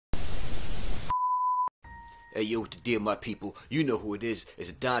Hey yo, what the deal, my people? You know who it is.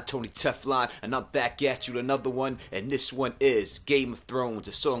 It's Don Tony Teflon, and I'm back at you with another one. And this one is Game of Thrones,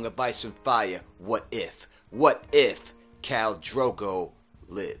 A Song of Ice and Fire. What if? What if Khal Drogo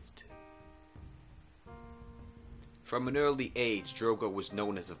lived? From an early age, Drogo was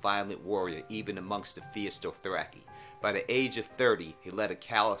known as a violent warrior, even amongst the fierce Dothraki. By the age of 30, he led a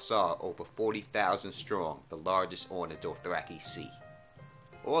Khalasar over 40,000 strong, the largest on the Dothraki Sea.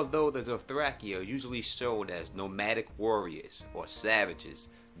 Although the Dothraki are usually shown as nomadic warriors or savages,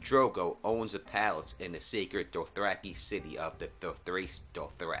 Drogo owns a palace in the sacred Dothraki city of the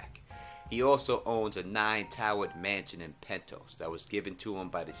Dothrak. He also owns a 9-towered mansion in Pentos that was given to him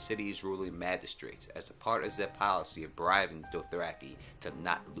by the city's ruling magistrates as a part of their policy of bribing Dothraki to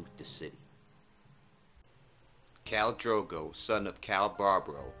not loot the city. Khal Drogo, son of Khal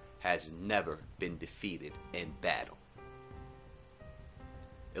Barbaro, has never been defeated in battle.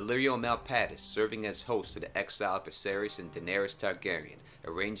 Illyrio Malpatis, serving as host to the exiled Viserys and Daenerys Targaryen,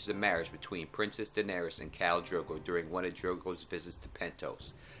 arranged a marriage between Princess Daenerys and Khal Drogo during one of Drogo's visits to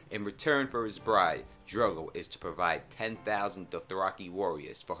Pentos. In return for his bride, Drogo is to provide 10,000 Dothraki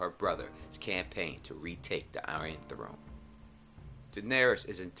warriors for her brother's campaign to retake the Iron Throne. Daenerys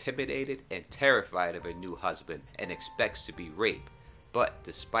is intimidated and terrified of her new husband and expects to be raped, but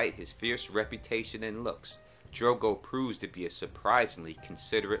despite his fierce reputation and looks, Drogo proves to be a surprisingly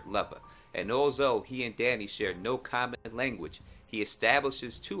considerate lover, and although he and Dany share no common language, he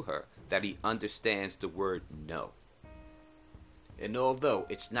establishes to her that he understands the word no. And although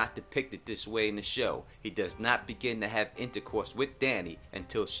it's not depicted this way in the show, he does not begin to have intercourse with Dany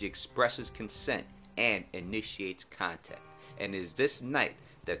until she expresses consent and initiates contact, and it is this night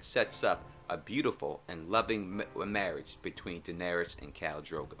that sets up a beautiful and loving marriage between Daenerys and Khal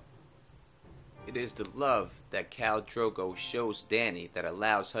Drogo. It is the love that Khal Drogo shows Dany that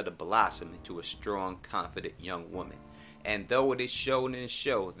allows her to blossom into a strong, confident young woman. And though it is shown in the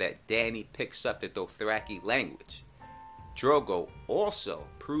show that Dany picks up the Dothraki language, Drogo also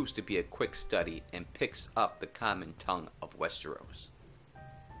proves to be a quick study and picks up the common tongue of Westeros.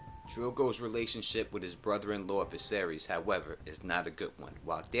 Drogo's relationship with his brother-in-law Viserys, however, is not a good one.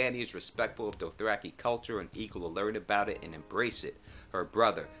 While Dany is respectful of Dothraki culture and eager to learn about it and embrace it, her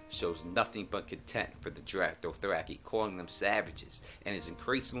brother shows nothing but contempt for the Dothraki, calling them savages, and is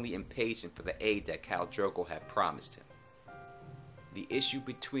increasingly impatient for the aid that Khal Drogo had promised him. The issue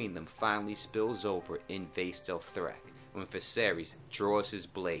between them finally spills over in Vaes Dothrak, when Viserys draws his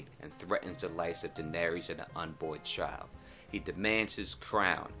blade and threatens the life of Daenerys and an unborn child. He demands his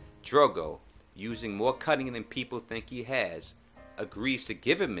crown. Drogo, using more cunning than people think he has, agrees to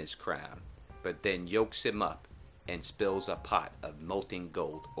give him his crown, but then yokes him up and spills a pot of molten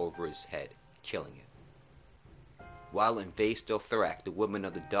gold over his head, killing him. While in Vaes Dothrak, the women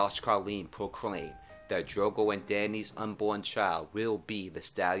of the Dashkarleen proclaim that Drogo and Dany's unborn child will be the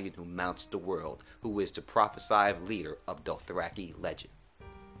stallion who mounts the world, who is the prophesied leader of Dothraki legend.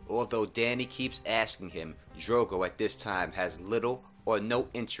 Although Dany keeps asking him, Drogo at this time has little or no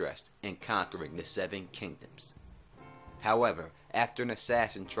interest in conquering the Seven Kingdoms. However, after an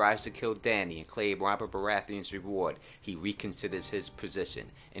assassin tries to kill Dany and claim Robert Baratheon's reward, he reconsiders his position.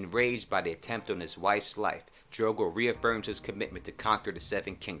 Enraged by the attempt on his wife's life, Drogo reaffirms his commitment to conquer the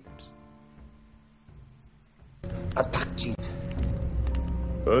Seven Kingdoms. Attack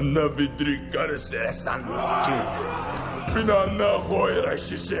Anna vidrik karasera sanchi. Pinanna hoira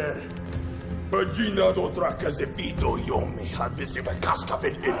shisher. Bagina Dothraka zevito yomi hadvisiva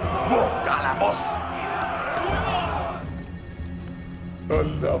kaskavil in Mokalamos.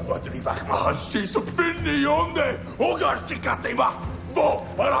 Anna badrivak mahanshi sufini yonde. Ogarchikatima. Vo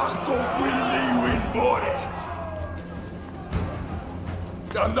parako quini win more.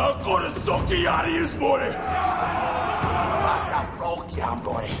 Anna koresoki arius more. Vasa flokia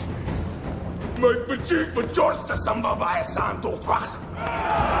more. My bajik bajorsa sambavaya san Dothraka.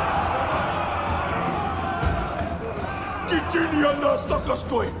 Gini Anna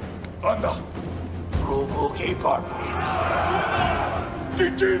stakaskoi. Anna Drogo ke purpose.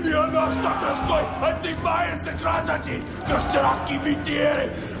 Gini Anna stakaskoi. Ati bias the trazaji. Kashtaraki vitiere.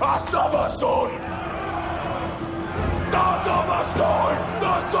 Asavason.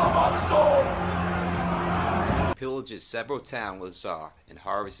 Pillages several towns with Lhazareen and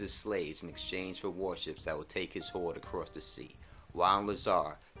harvests his slaves in exchange for warships that will take his horde across the sea. While in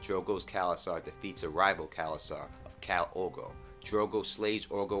Lhazareen, Drogo's Khalasar defeats a rival Khalasar of Khal Drogo. Drogo slays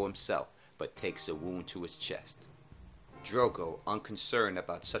Drogo himself, but takes a wound to his chest. Drogo, unconcerned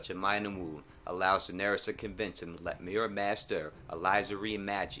about such a minor wound, allows Daenerys to convince him to let Mirri Maz Duur, a Lhazareen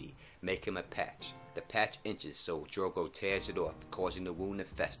maegi, make him a patch. The patch inches, so Drogo tears it off, causing the wound to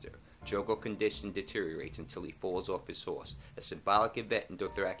fester. Drogo condition deteriorates until he falls off his horse, a symbolic event in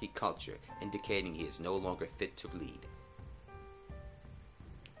Dothraki culture, indicating he is no longer fit to lead.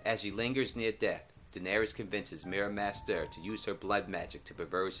 As he lingers near death, Daenerys convinces Mirri Maz Duur to use her blood magic to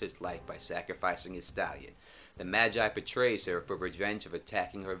reverse his life by sacrificing his stallion. The Magi betrays her for revenge of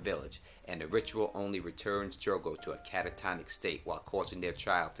attacking her village, and the ritual only returns Drogo to a catatonic state while causing their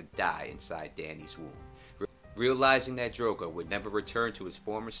child to die inside Dany's womb. Realizing that Drogo would never return to his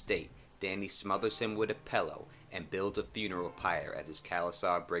former state, Dany smothers him with a pillow and builds a funeral pyre as his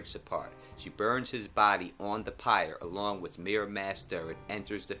Khalasar breaks apart. She burns his body on the pyre along with Mirri Maz Duur and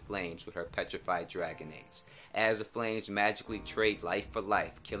enters the flames with her petrified dragonades. As the flames magically trade life for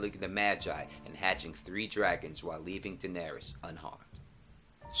life, killing the Magi and hatching 3 dragons while leaving Daenerys unharmed.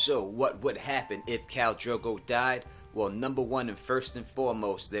 So what would happen if Khal Drogo died? Well, number one and first and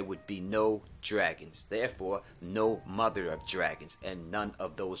foremost, there would be no dragons. Therefore, no mother of dragons, and none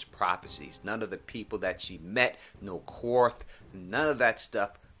of those prophecies. None of the people that she met, no Quarth, none of that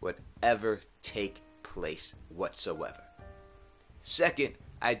stuff would ever take place whatsoever. Second,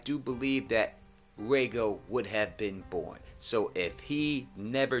 I do believe that Rhaego would have been born. So if he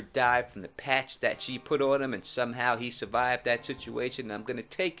never died from the patch that she put on him and somehow he survived that situation, I'm going to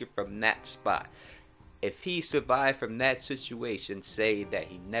take it from that spot. If he survived from that situation, say that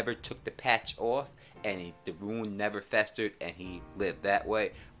he never took the patch off and the wound never festered and he lived that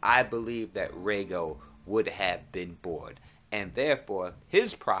way, I believe that Rhaego would have been born. And therefore,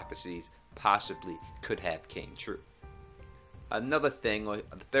 his prophecies possibly could have came true. Another thing, or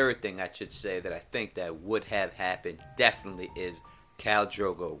the third thing I should say, that I think that would have happened definitely is Khal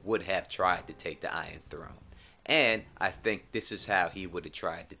Drogo would have tried to take the Iron Throne. And I think this is how he would have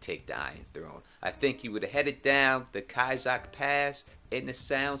tried to take the Iron Throne. I think he would have headed down the Kazakh Pass in the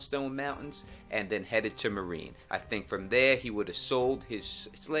Soundstone Mountains and then headed to Meereen. I think from there he would have sold his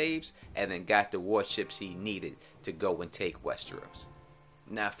slaves and then got the warships he needed to go and take Westeros.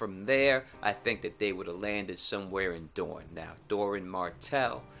 Now from there, I think that they would have landed somewhere in Dorne. Now, Doran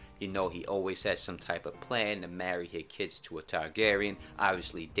Martell, you know, he always has some type of plan to marry his kids to a Targaryen.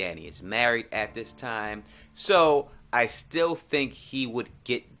 Obviously, Dany is married at this time. So, I still think he would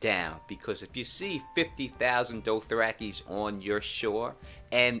get down. Because if you see 50,000 Dothrakis on your shore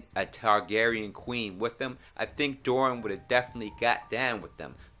and a Targaryen queen with them, I think Doran would have definitely got down with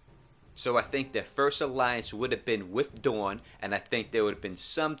them. So I think the first alliance would have been with Dorne, and I think there would have been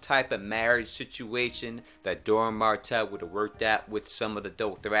some type of marriage situation that Doran Martell would have worked out with some of the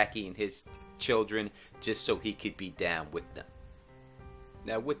Dothraki and his children, just so he could be down with them.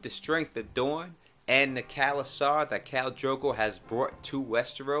 Now with the strength of Dorne and the Khalasar that Khal Drogo has brought to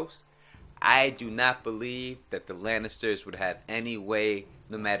Westeros, I do not believe that the Lannisters would have any way,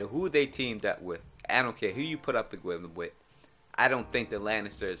 no matter who they teamed up with, I don't care who you put up with them with, I don't think the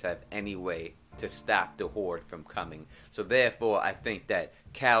Lannisters have any way to stop the Horde from coming. So therefore, I think that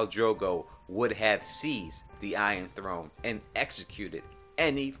Khal Drogo would have seized the Iron Throne and executed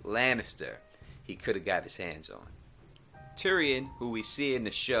any Lannister he could have got his hands on. Tyrion, who we see in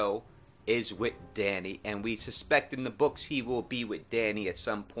the show, is with Dany, and we suspect in the books he will be with Dany at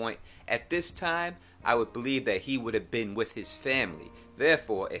some point. At this time, I would believe that he would have been with his family.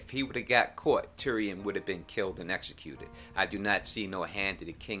 Therefore, if he would have got caught, Tyrion would have been killed and executed. I do not see no hand to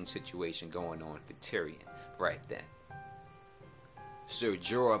the king situation going on for Tyrion right then. Sir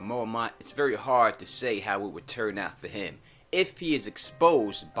Jorah Mormont, it's very hard to say how it would turn out for him. If he is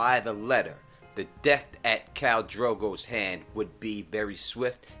exposed by the letter, the death at Khal Drogo's hand would be very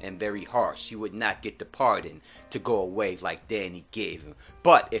swift and very harsh. He would not get the pardon to go away like Dany gave him.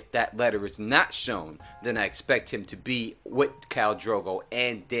 But if that letter is not shown, then I expect him to be with Khal Drogo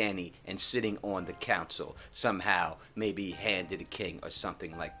and Dany and sitting on the council. Somehow, maybe hand to the king or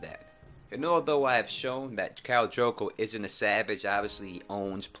something like that. And although I have shown that Khal Drogo isn't a savage, obviously he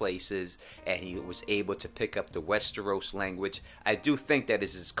owns places and he was able to pick up the Westeros language, I do think that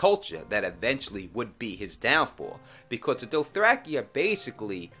it's his culture that eventually would be his downfall. Because the Dothraki are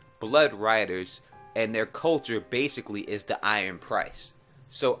basically blood riders and their culture basically is the iron price.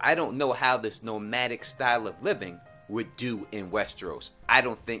 So I don't know how this nomadic style of living would do in Westeros. I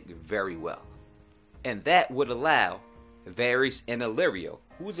don't think very well. And that would allow Varys and Illyrio,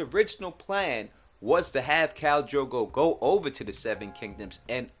 whose original plan was to have Khal Drogo go over to the Seven Kingdoms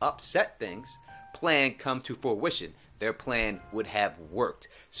and upset things, plan come to fruition. Their plan would have worked.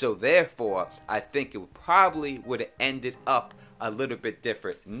 So therefore, I think it probably would have ended up a little bit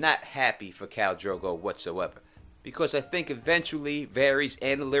different. Not happy for Khal Drogo whatsoever. Because I think eventually Varys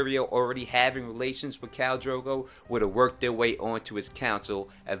and Illyrio already having relations with Khal Drogo would have worked their way onto his council.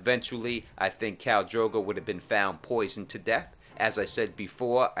 Eventually, I think Khal Drogo would have been found poisoned to death. As I said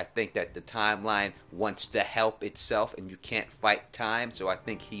before, I think that the timeline wants to help itself and you can't fight time, so I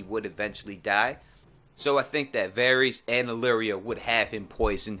think he would eventually die. So I think that Varys and Illyrio would have him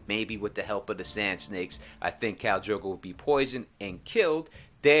poisoned, maybe with the help of the Sand Snakes. I think Khal Drogo would be poisoned and killed.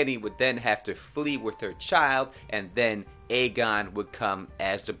 Dany would then have to flee with her child, and then Aegon would come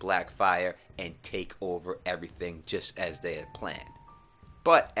as the Blackfire and take over everything just as they had planned.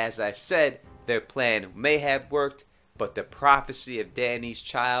 But as I said, their plan may have worked, but the prophecy of Dany's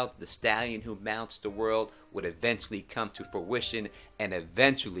child, the stallion who mounts the world, would eventually come to fruition, and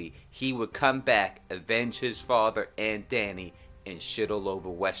eventually he would come back, avenge his father and Dany, and shit all over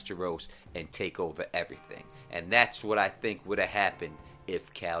Westeros and take over everything. And that's what I think would have happened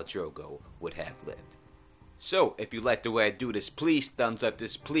if Khal Drogo would have lived. So, if you like the way I do this, please thumbs up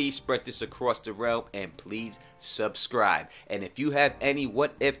this, please spread this across the realm, and please subscribe. And if you have any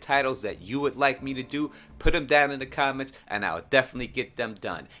what if titles that you would like me to do, put them down in the comments and I'll definitely get them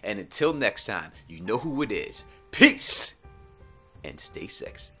done. And until next time, you know who it is. Peace! And stay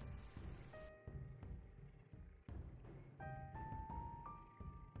sexy.